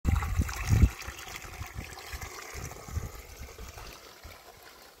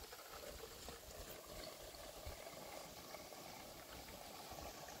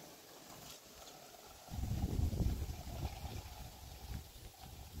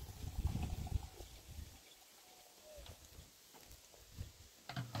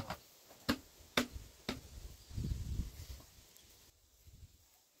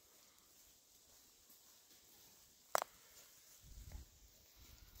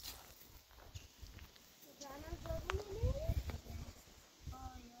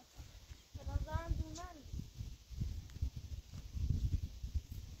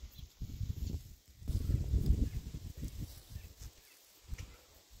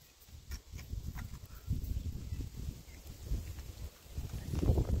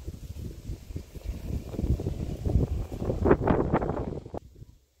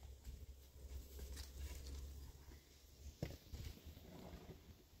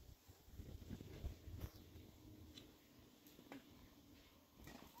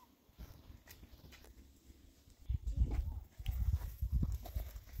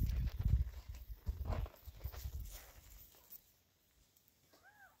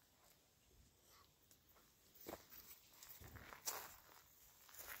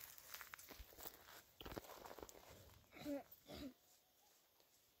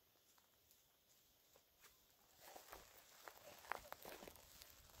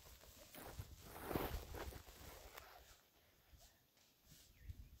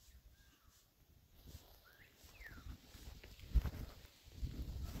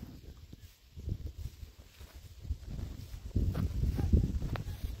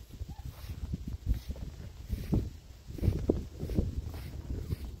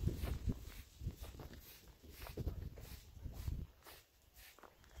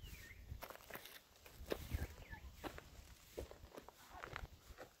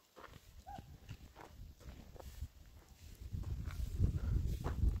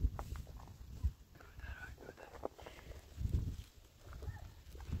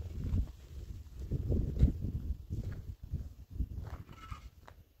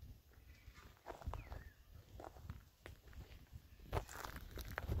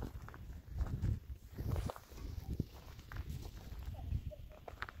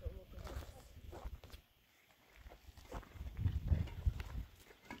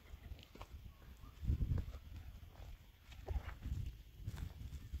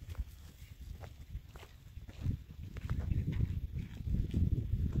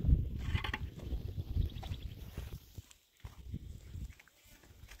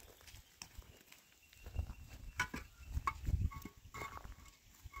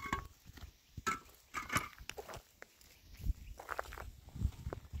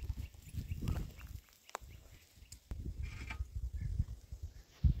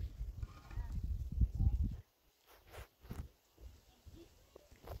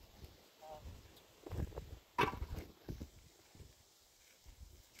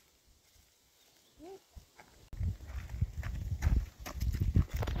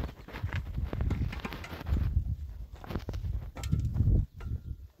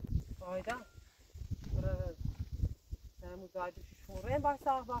Ayda. Burada. Sen müdahale şuraya bak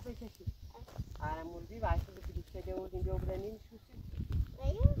sağ bak çekil. Ana murdi var şimdi bir şey gördüm gördüm şusun.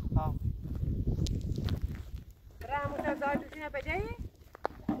 Ne? Ha. Ramu tazar düşene beceyi?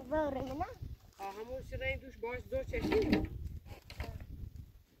 Böyle mi? Ha همون شرای دوش باش دو چشید.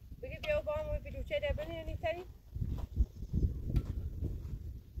 بگی بیا با هم بلوچه ده بنی یعنی تری؟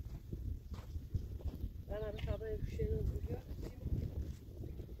 من هم شبه بوشه رو بگیر.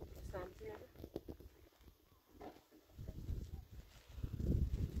 سمتی نده.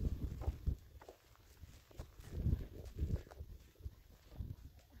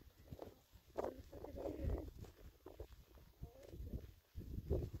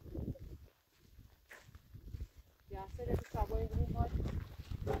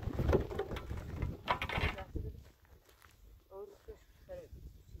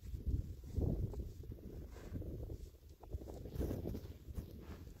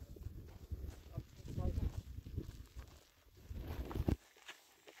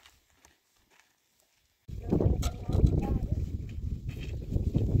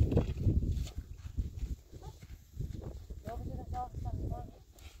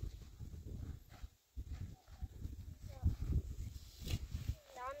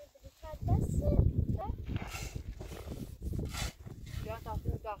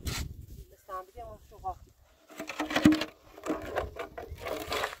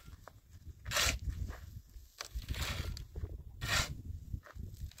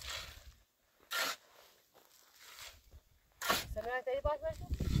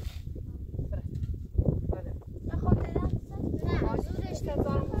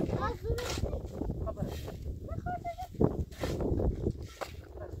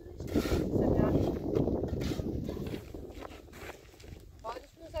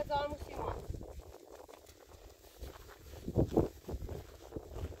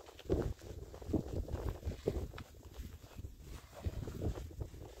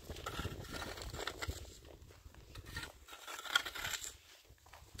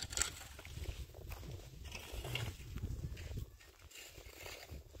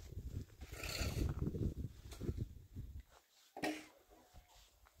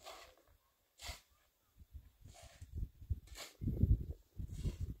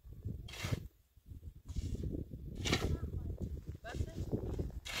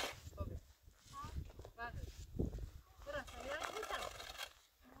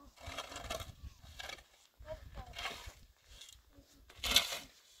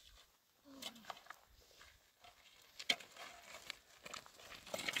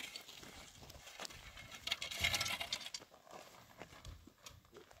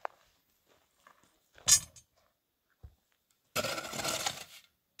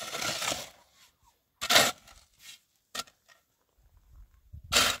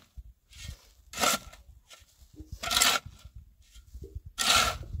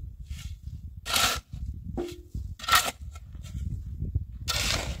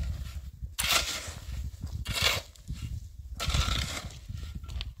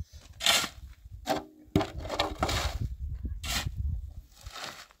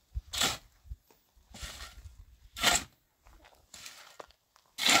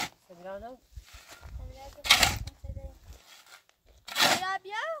 Milano? Bera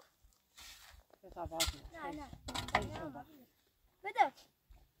bia? Questa parte. No, no. Vede?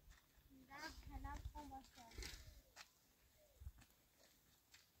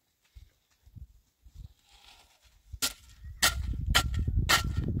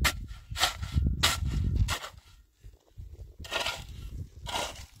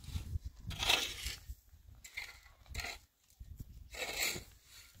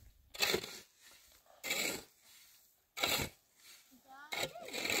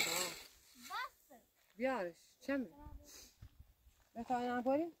 بیارش چند بخواه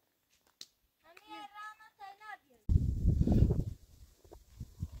نباریم؟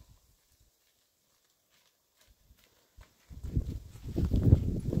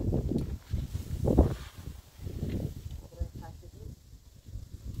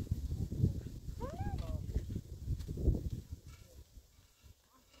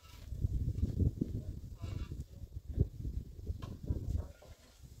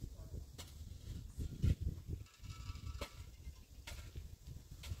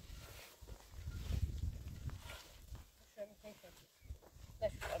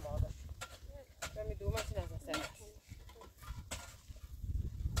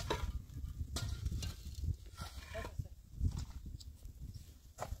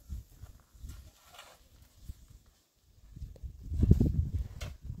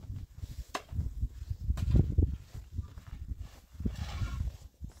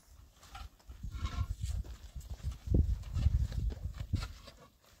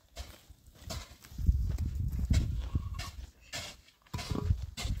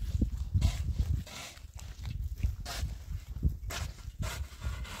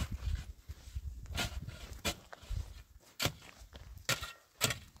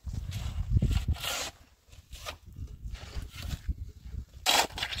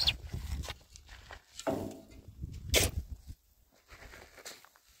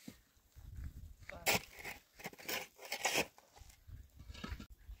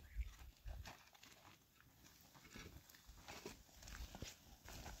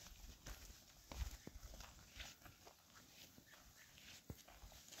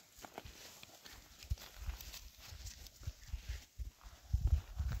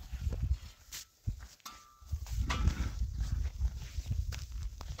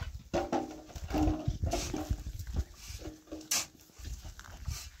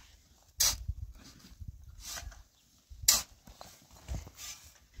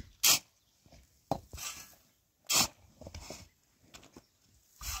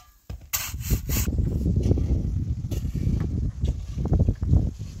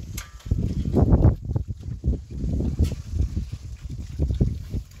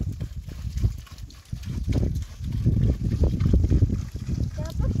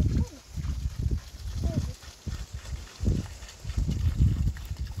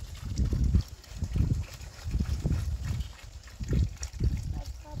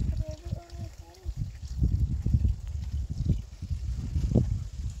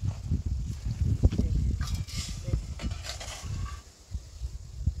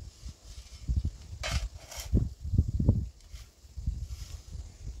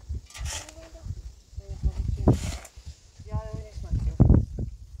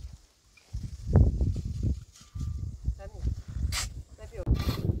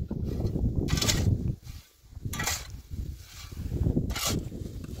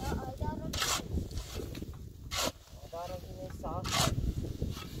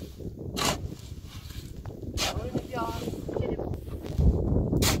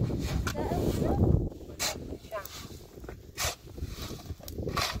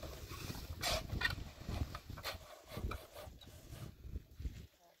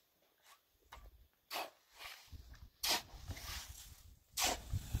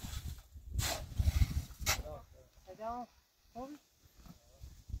 اینا خوبی؟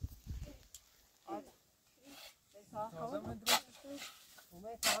 آده تازه من درستش کنم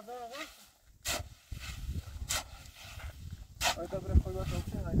اومه تازه نه؟ آیده بره خود باید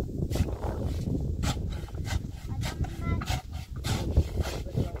آبشن هایی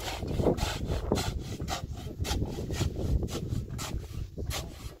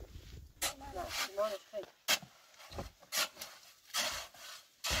سیمانش خیلی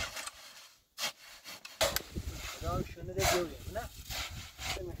راه شونه ده جوری نه؟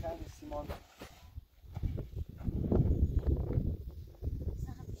 چه میخواه سیمان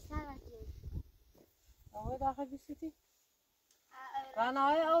آقای داخل بیسیتی؟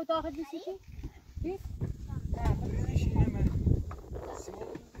 رانای او داخل بیسیتی؟ بیس؟ نه بگیرش اینه من سیمان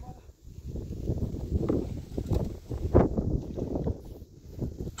رو بزنم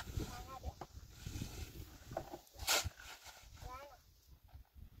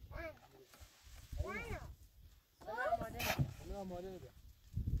آره همه آماده بده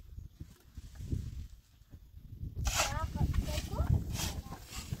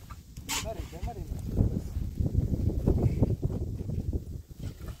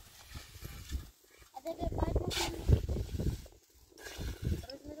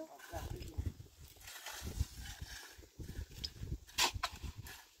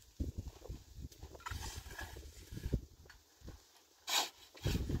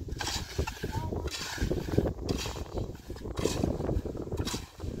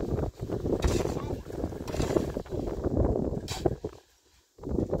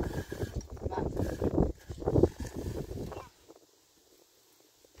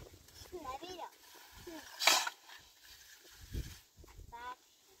بری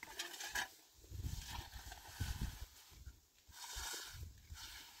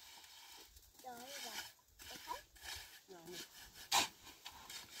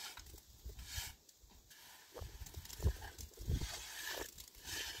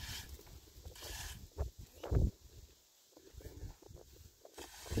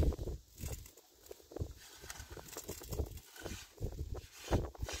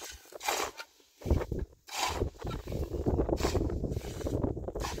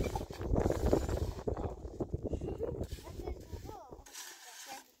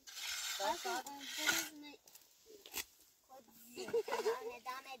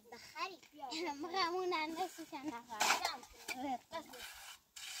همون اندازش نخواهدم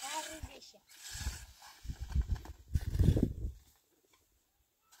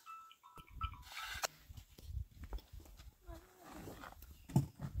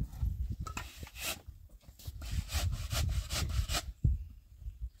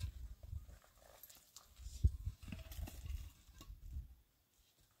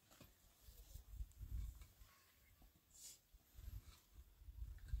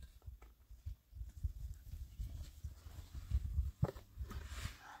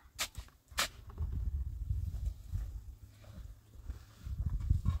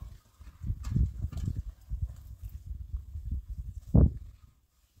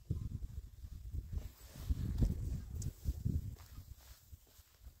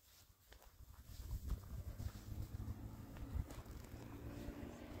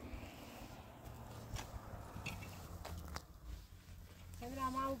Semra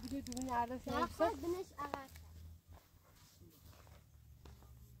ama o video düğün yerde şey Ya yapsa. güneş ağarsa.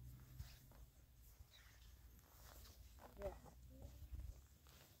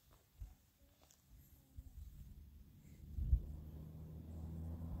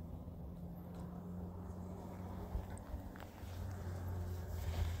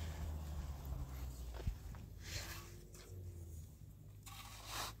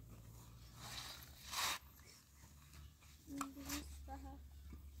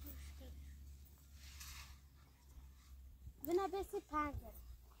 بنا بس پنجره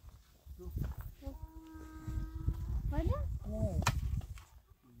ولی؟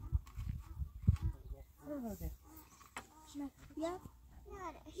 بیا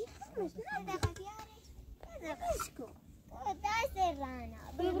یاره هیچ نه دقیقه یاره نه بشکو دست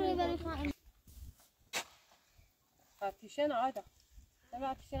رانا ببری بری خواهیم تیشن آیدا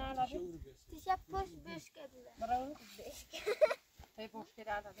سمع تیشن آیدا بی تیشه پشت بشکه بله برای بشکه هی پشت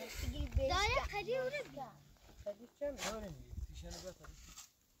آیدا بی داره خیلی اونه بگم Sadiq چه می؟ داره میگه تیشنه بطره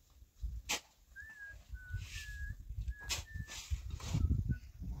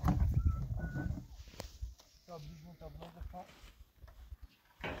تا بیشون تا بلند پا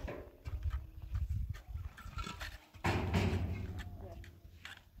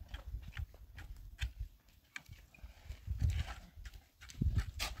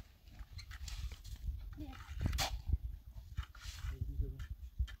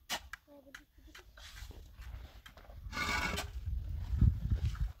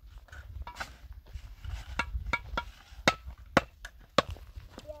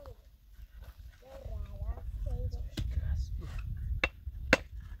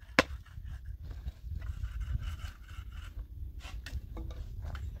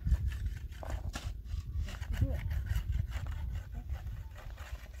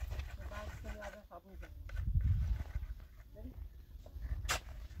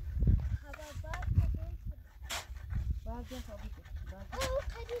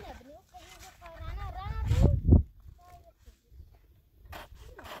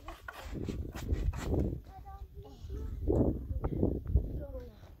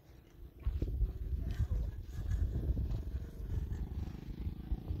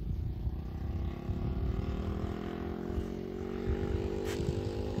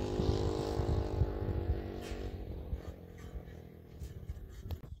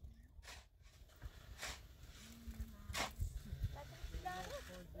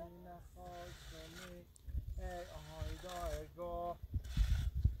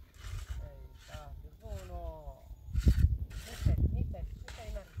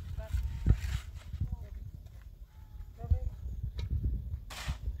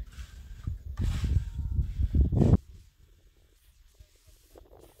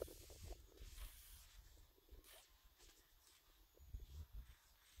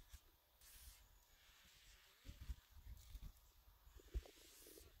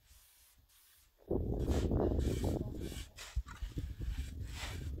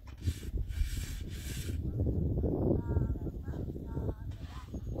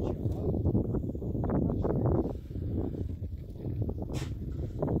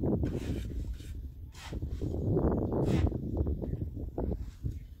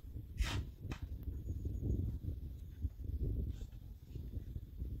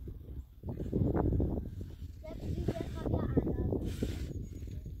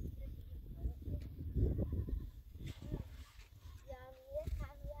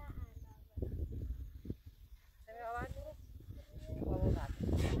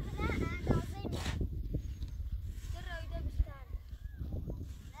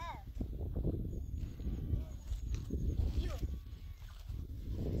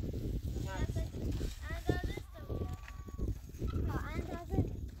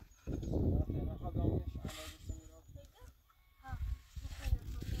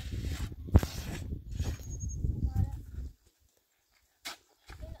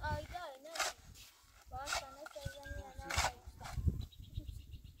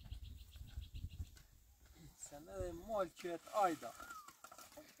مالکیت آیدا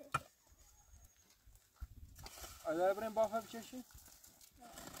آیدا بریم بافه بکشید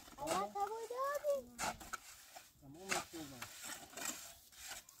تمام میکنم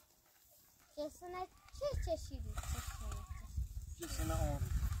جسنه چه چشیدی؟ جسنه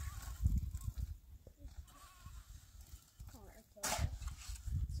آن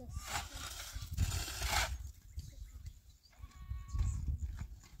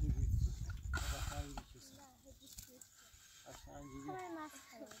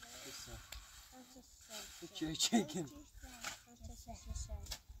چیکن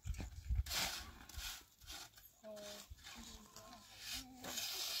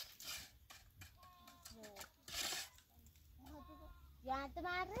یاد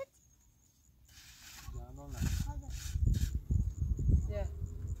بارد جانم بیا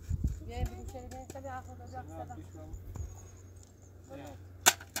بیا بریم شده سبی آخودا بیا سبا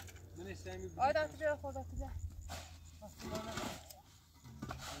آیدا تو بیا خدا تو بیا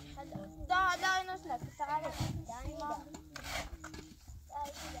لا اینوش لکه تعالی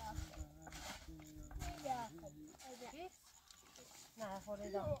نه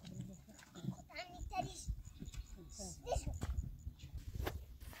خوری دا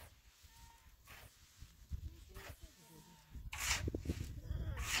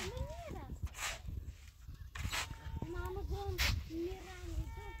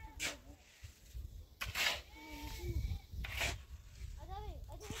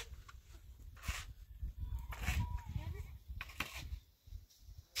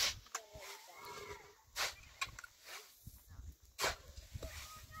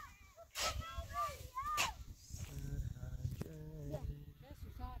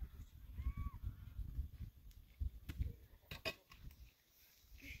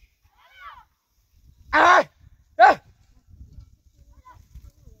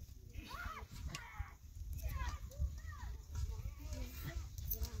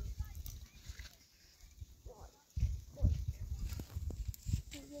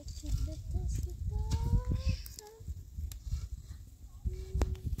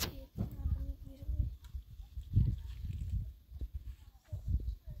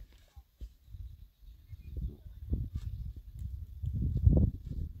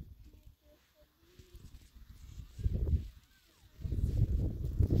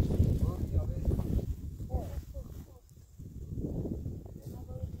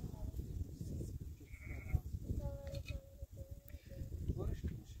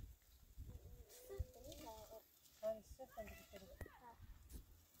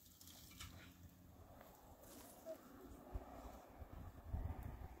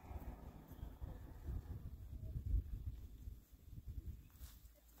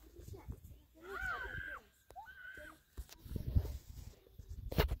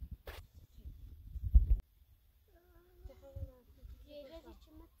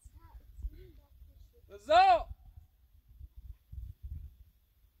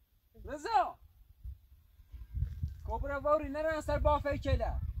رضا کبرا واری نرن سر بافه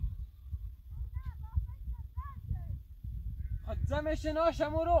کله خد زمش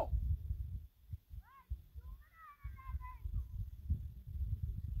ناشمو رو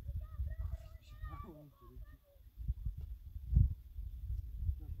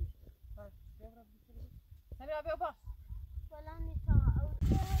سميرة بيوبا فلان نتاع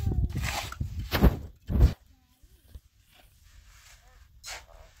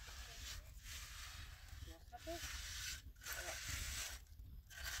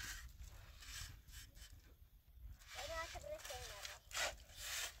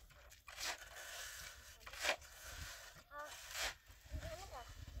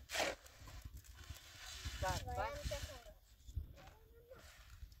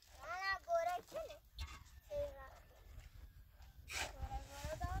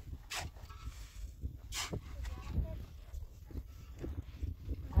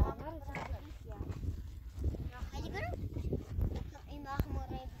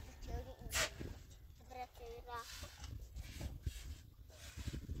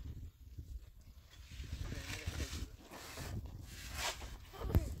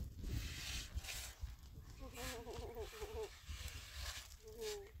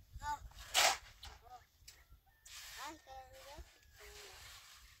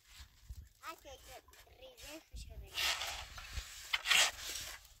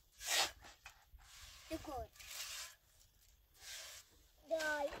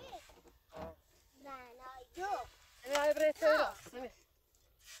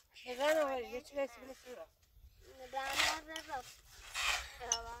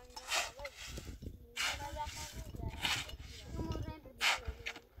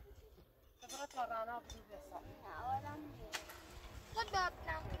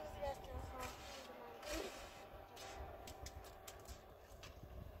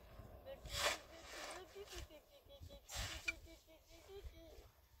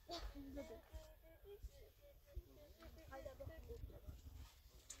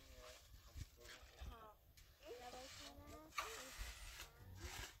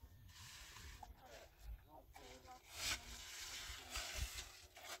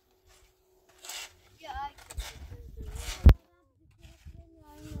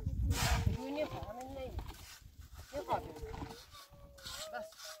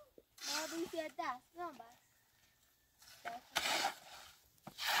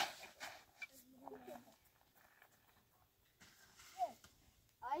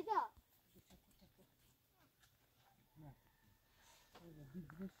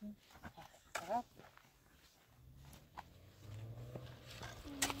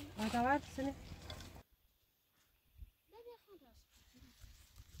هذا سنة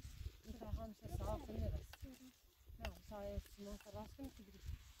انت 5 ساعات في النص نعم ساعة 8 ساعات تدري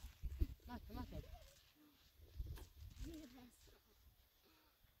ما تدري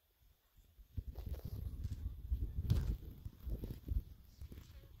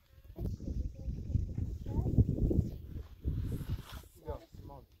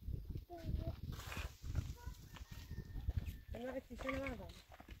انا بدي شنو هذا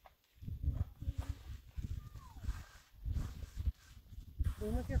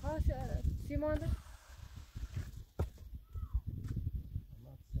دوما في خاص سيمانه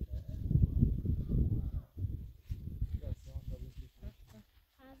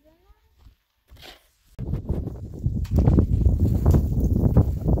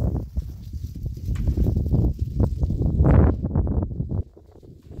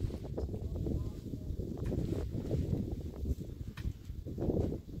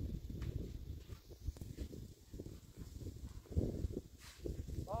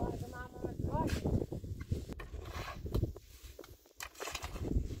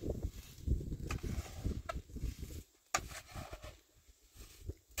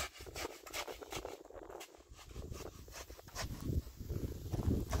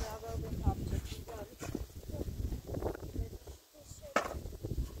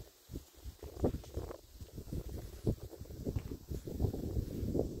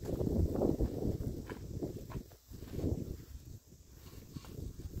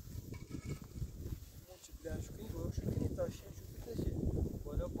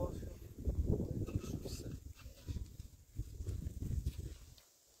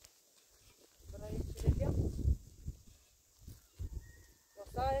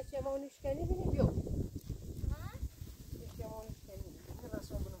ما نشکنی بینیم بیو ما نشکنی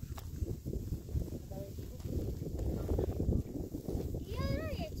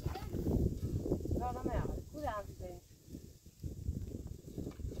لا ما يعرف كل عم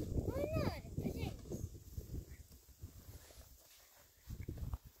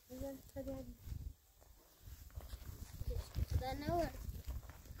بزين نور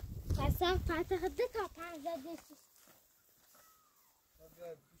کسان فاتح دکا 15 دست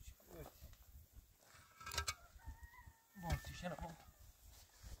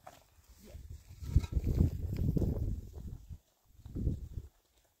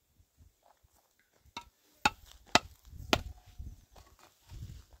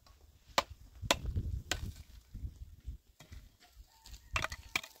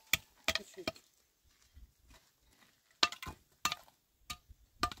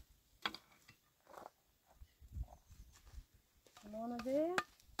Ona de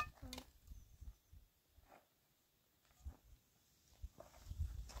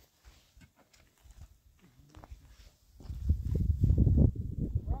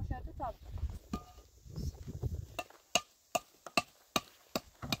Roşa tutar.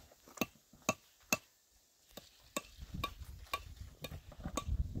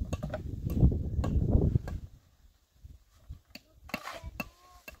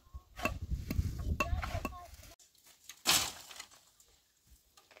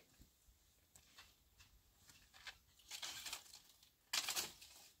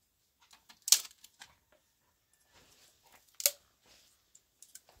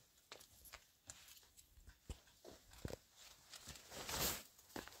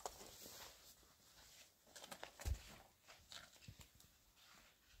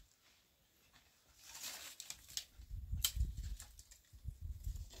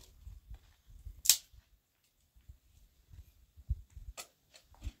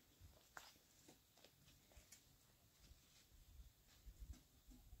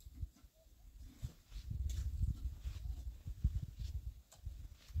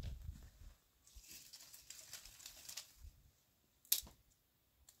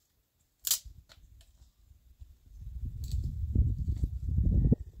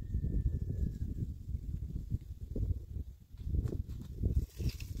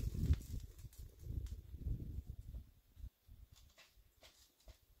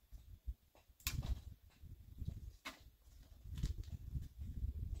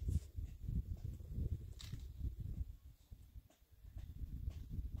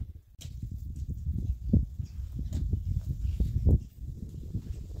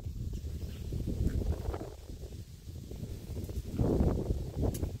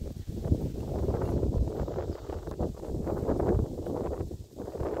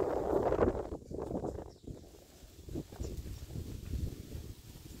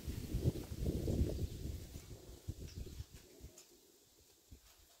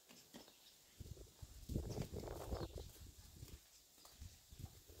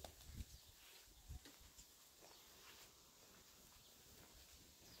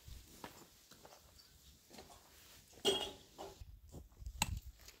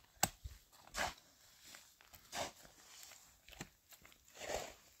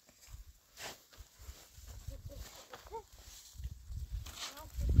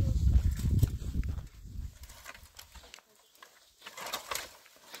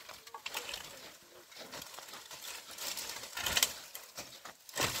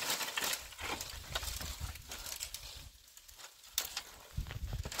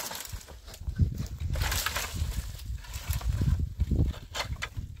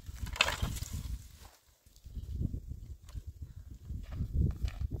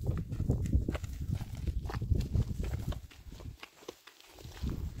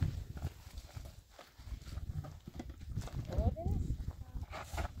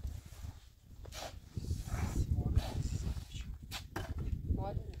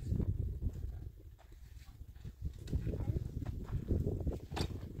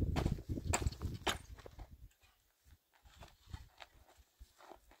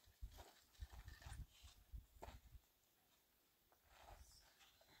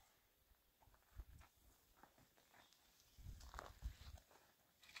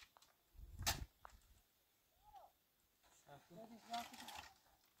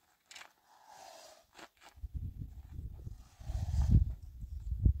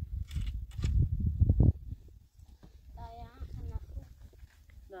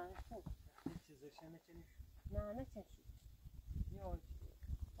 نه نه چشی یاد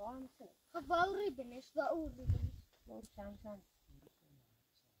با همسه خب باوری بنش باوری بنش باور چند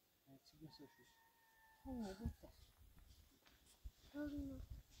چی بسوشش همه بوده همه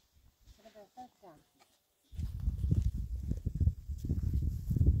چرا بسر چند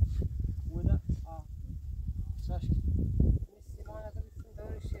ودا ساشکی مسیمان اگر بسیم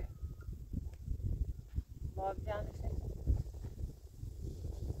دورشه باب جانشه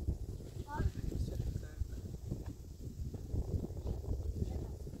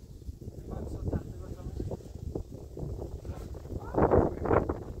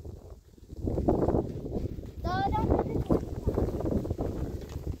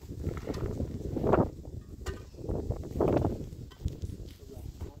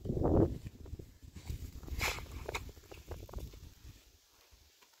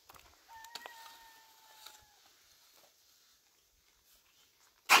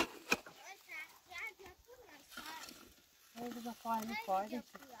بذار فایده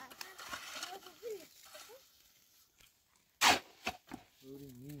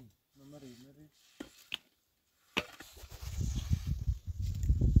Serene. Mari.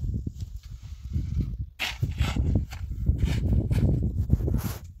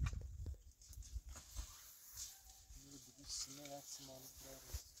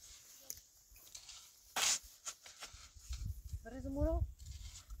 بریز مورو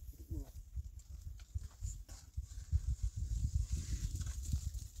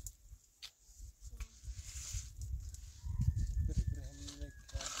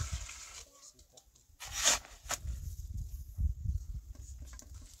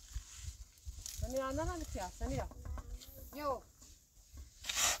Samira non mi piace, Samira. Io.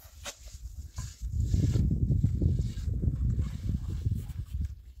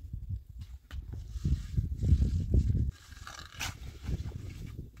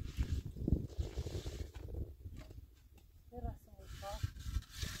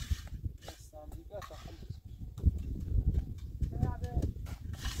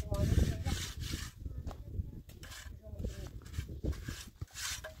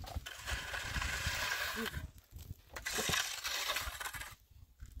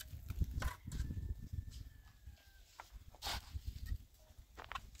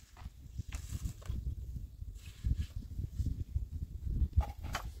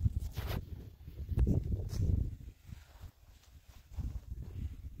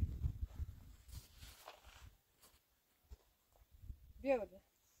 بیا بده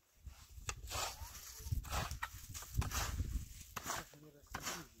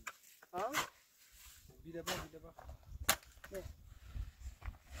ها بیده با بیا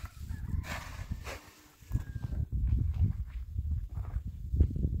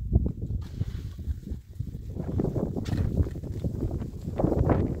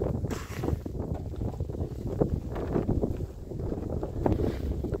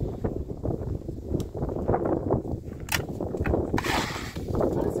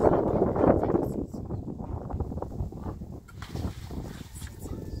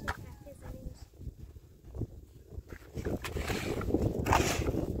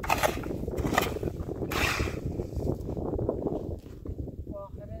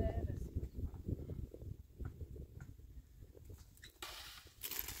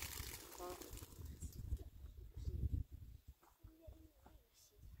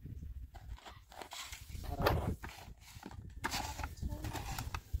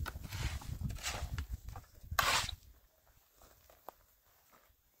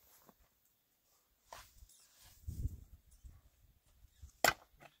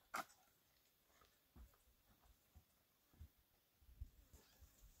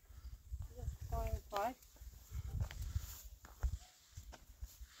Fine.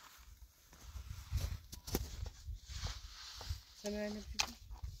 Samira ne yapıyorsun?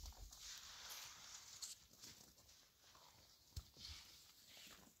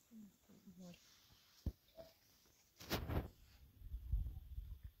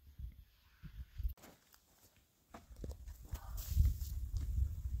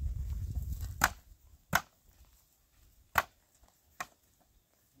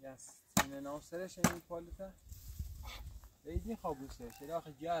 این نامسرش این پالتا ایدی خابوسه شده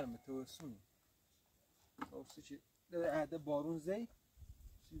آخه گرمه توسونه توسه چی عده بارون زی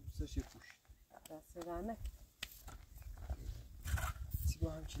چی شکوش دست رنه چی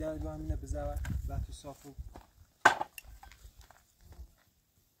با هم چیدن با هم اینه بزاور تو صافو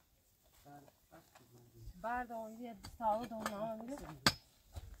بردارم یه ساعت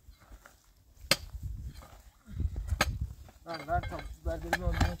دونم بر تا برداریم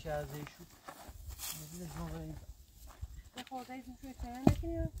آدم چه از ایشون نمیدونش ما بریم به خورده ایزون شوی کنن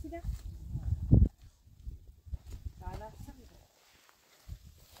نکنیم دیگه بعد سبیده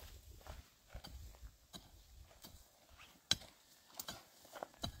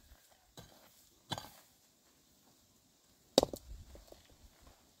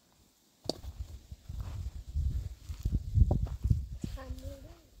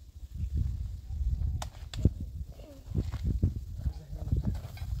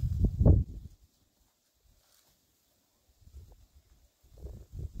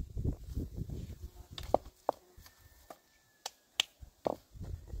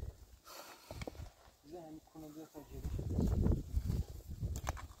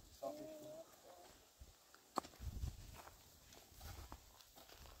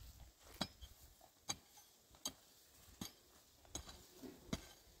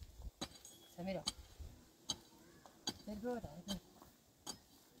Samira. Perdona.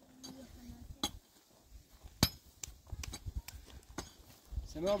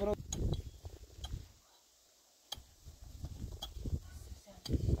 سمع برو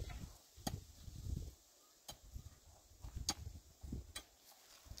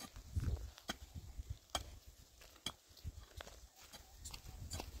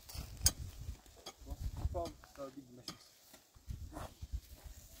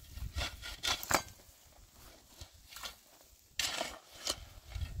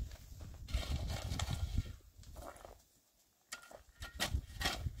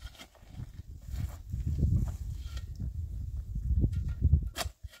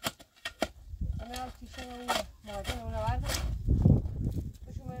مادر اون رو بردم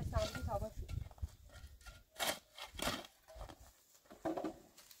توشون باید سمتی تابا شد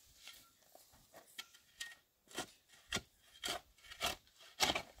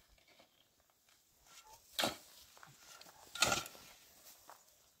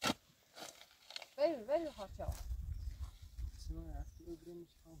بریم خواهچه ها سنو رفتی بگیرم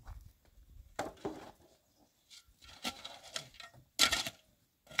میشم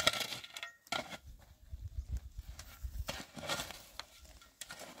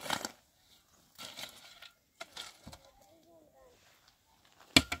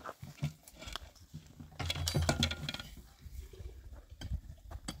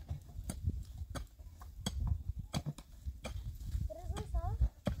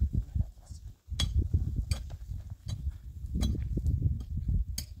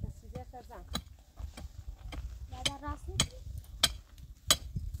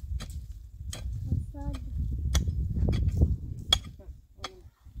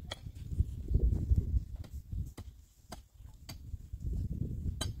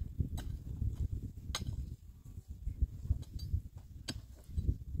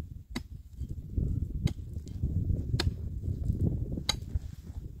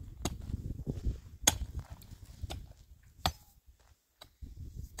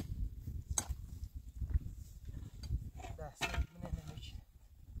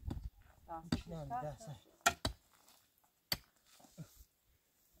داره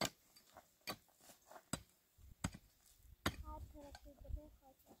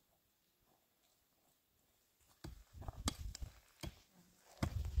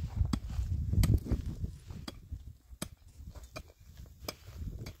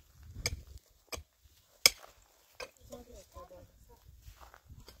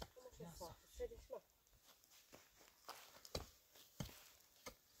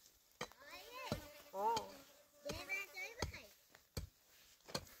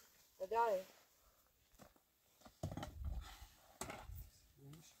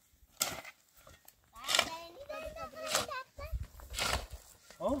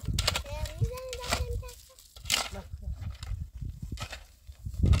ها؟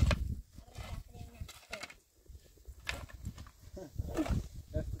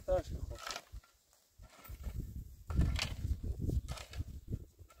 افتتاش خوب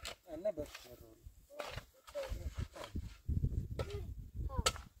نه بس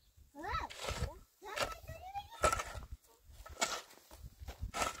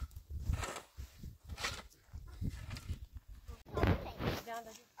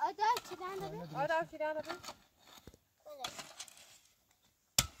آدم چیدن دادی؟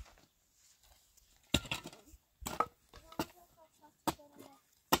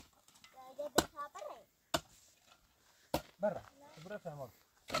 برا برا فهمال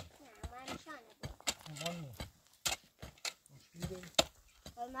ما نشانه بود مالني مشكلة دي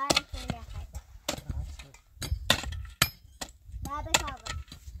ما نشانه لا بتابع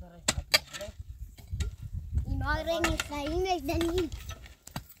برا حبيبي ما رني خاينة دني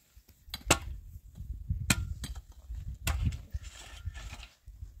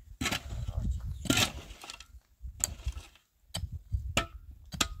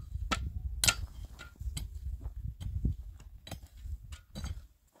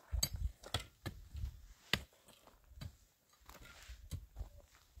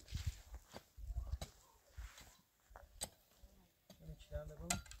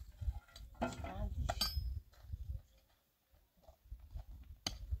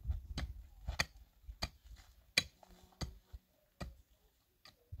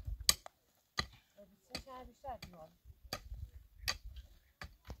بیشتر دیوار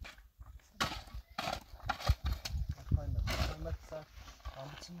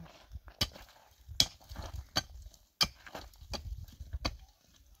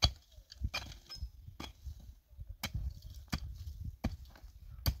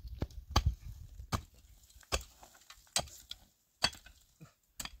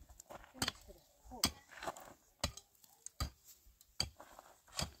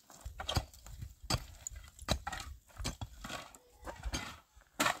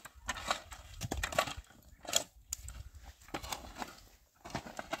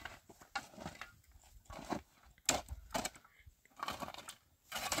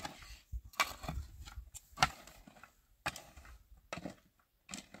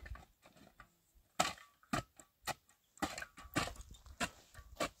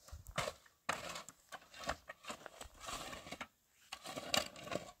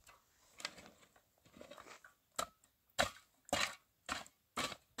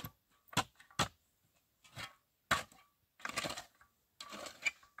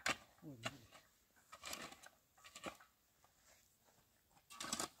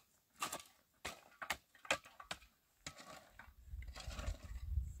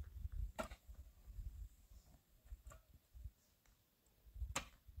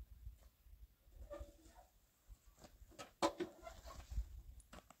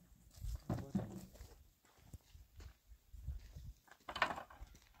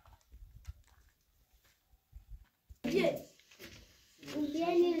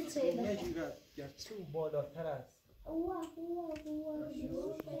یه جوره گرچه او بالاتر است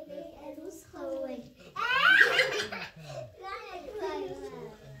عروس خواه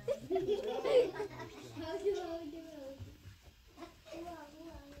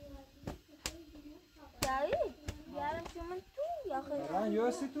رنگ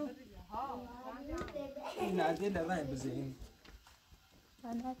یاسی تو؟ این نده لرنگ بزنیم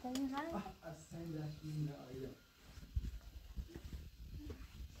أنا تاني هاي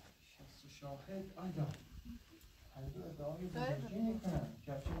شخص شاهد آیا هنجو ادعای بزرگی میکنم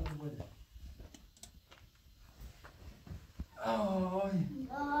کفشه اون بوده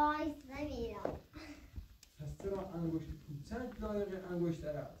آی نمیرم پس چرا انگشت چند لایق انگشت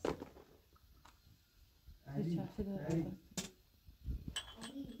داره است علی علی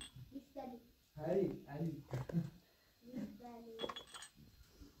علی علی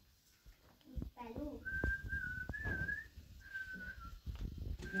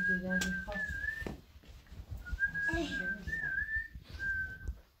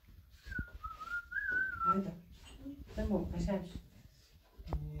تمام قشنگ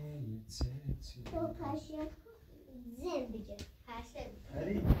تو پشم زن بجه پشم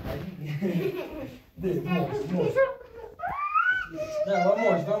علی علی ده موش نه با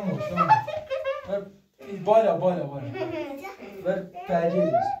موش بالا بر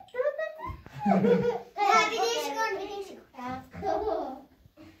پریدش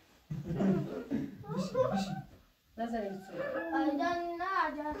بیدیش کن بشی نزنید آیدان نه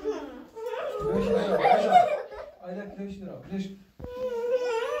آیدا کش درا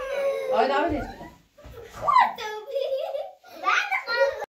آیدا بده